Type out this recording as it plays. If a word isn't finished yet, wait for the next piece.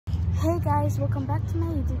Hey guys, welcome back to my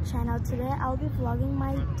YouTube channel. Today I'll be vlogging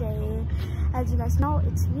my day. As you guys know,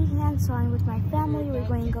 it's weekend, so I'm with my family. We're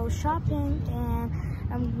going to go shopping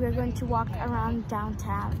and we're going to walk around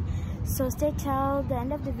downtown. So stay till the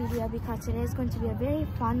end of the video because today is going to be a very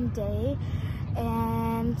fun day.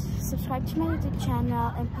 And subscribe to my YouTube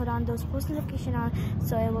channel and put on those post notifications on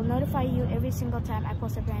so it will notify you every single time I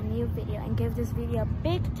post a brand new video, and give this video a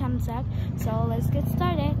big thumbs up. So let's get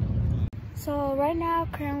started. So right now,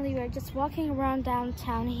 currently, we're just walking around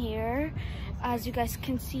downtown here. As you guys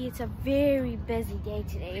can see, it's a very busy day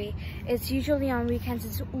today. It's usually on weekends,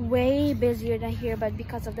 it's way busier than here, but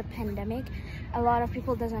because of the pandemic, a lot of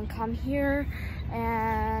people doesn't come here.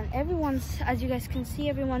 And everyone's, as you guys can see,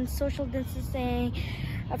 everyone's social distancing,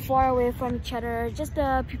 far away from each other. Just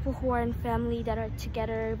the people who are in family that are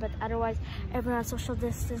together, but otherwise everyone's social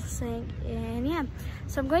distancing. And yeah,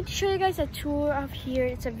 so I'm going to show you guys a tour of here.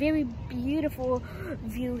 It's a very beautiful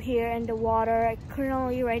view here in the water.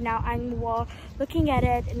 Currently right now I'm looking at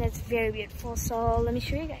it and it's very beautiful, so let me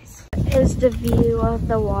show you guys. Is the view of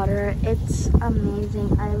the water. It's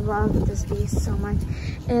amazing. I love this view so much.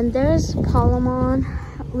 And there's Palomon.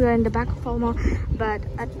 We are in the back of Palomon, but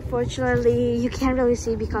unfortunately you can't really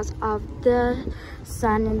see because of the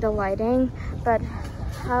sun and the lighting. But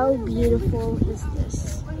how beautiful is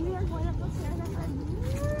this?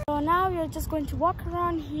 So now we're just going to walk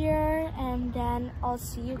around here and then I'll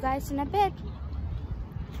see you guys in a bit.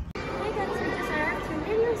 Hey guys, we just arrived to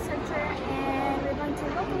Video Center and we're going to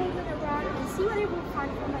look a little bit around and see what I will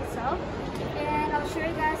find for myself. And I'll show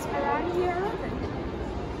you guys around here a little bit.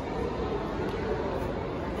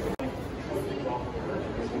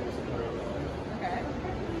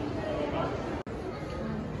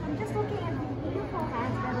 I'm just looking at the beautiful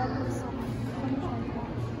hats. I love them so much.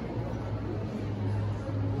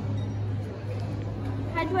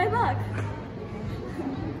 How do I look?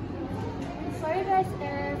 Sorry guys if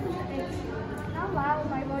it's not loud,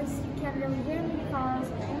 my voice, you can't really hear me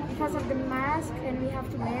because of the mask, and we have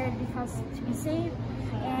to wear it because to be safe,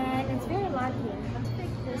 and it's very loud here. Let's pick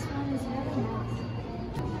this one, is really nice.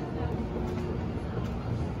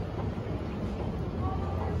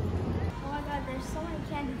 Oh my god, there's so many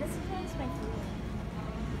candy. This is very expensive.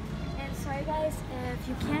 And sorry guys if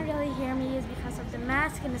you can't really hear me, is because of the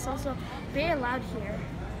mask, and it's also very loud here.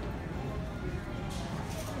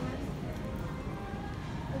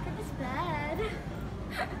 Look at this bed.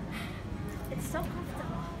 It's so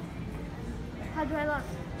comfortable. How do I look?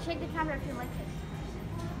 Shake the camera if you like it.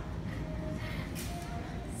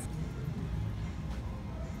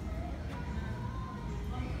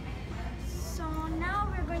 So now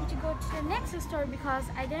we're going to go to the next store because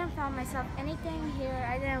I didn't find myself anything here.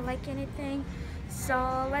 I didn't like anything.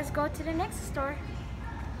 So let's go to the next store.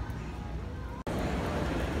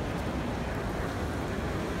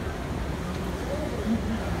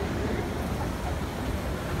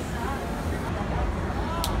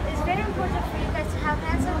 It's very important for you guys to have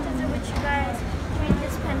hand sanitizer with you guys during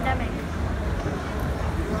this pandemic.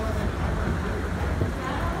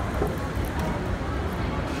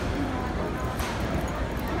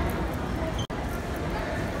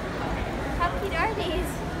 How cute are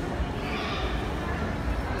these?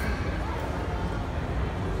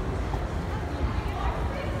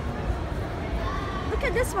 Look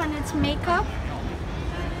at this one, it's makeup.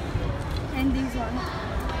 And these ones.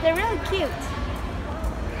 They're really cute.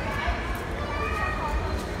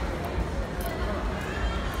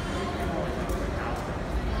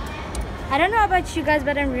 I don't know about you guys,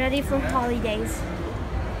 but I'm ready for holidays.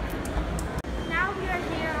 Now we are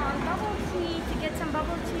here on bubble tea to get some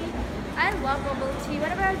bubble tea. I love bubble tea.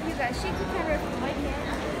 What about you guys? Shake the camera from right here.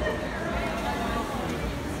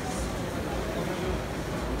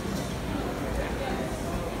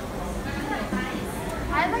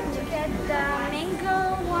 I like to get the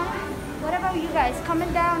mango one. What about you guys?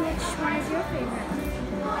 Comment down which one is your favorite.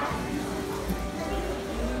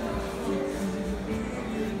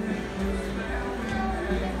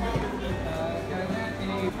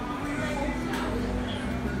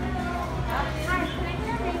 Hi, can I get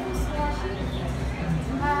a mango slushie?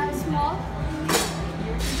 Small.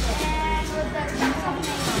 And with the chunks of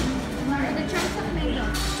mango. With the chunks of mango.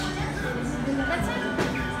 That's it?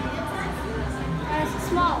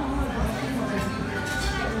 Small.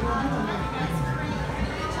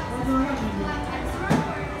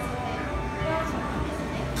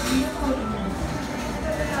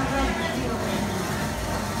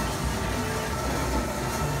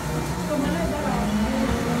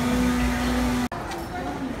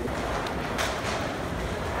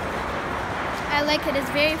 I like it, it's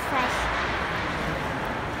very fresh.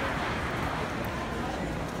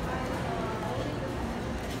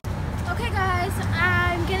 guys,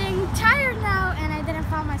 I'm getting tired now and I didn't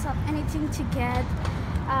find myself anything to get.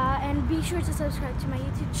 And be sure to subscribe to my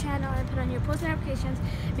YouTube channel and put on your post notifications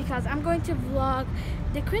because I'm going to vlog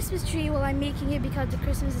the Christmas tree while I'm making it because the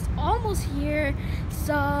Christmas is almost here.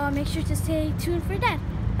 So make sure to stay tuned for that.